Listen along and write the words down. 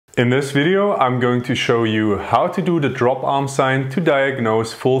In this video, I'm going to show you how to do the drop arm sign to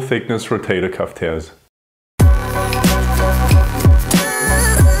diagnose full thickness rotator cuff tears.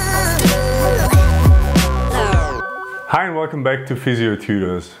 Hi and welcome back to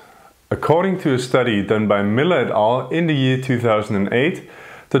Physiotutors. According to a study done by Miller et al. In the year 2008,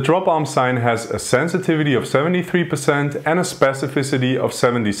 the drop arm sign has a sensitivity of 73% and a specificity of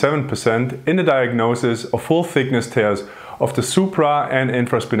 77% in the diagnosis of full thickness tears of the supra and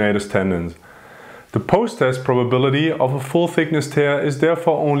infraspinatus tendons. The post-test probability of a full thickness tear is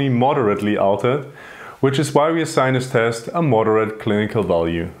therefore only moderately altered, which is why we assign this test a moderate clinical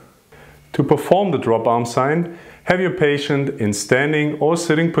value. To perform the drop arm sign, have your patient in standing or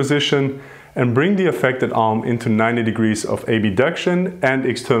sitting position and bring the affected arm into 90 degrees of abduction and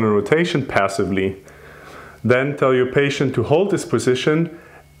external rotation passively. Then tell your patient to hold this position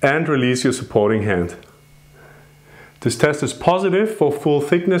and release your supporting hand. This test is positive for full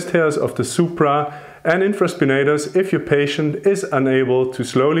thickness tears of the supra and infraspinatus if your patient is unable to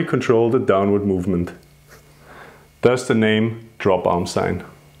slowly control the downward movement. Thus the name drop arm sign.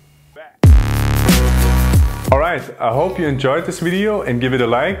 Alright, I hope you enjoyed this video and give it a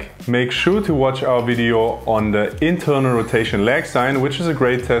like. Make sure to watch our video on the internal rotation leg sign, which is a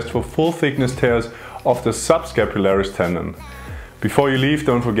great test for full thickness tears of the subscapularis tendon. Before you leave,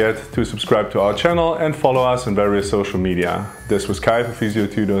 don't forget to subscribe to our channel and follow us on various social media. This was Kai for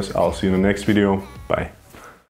Physiotutors. I'll see you in the next video. Bye.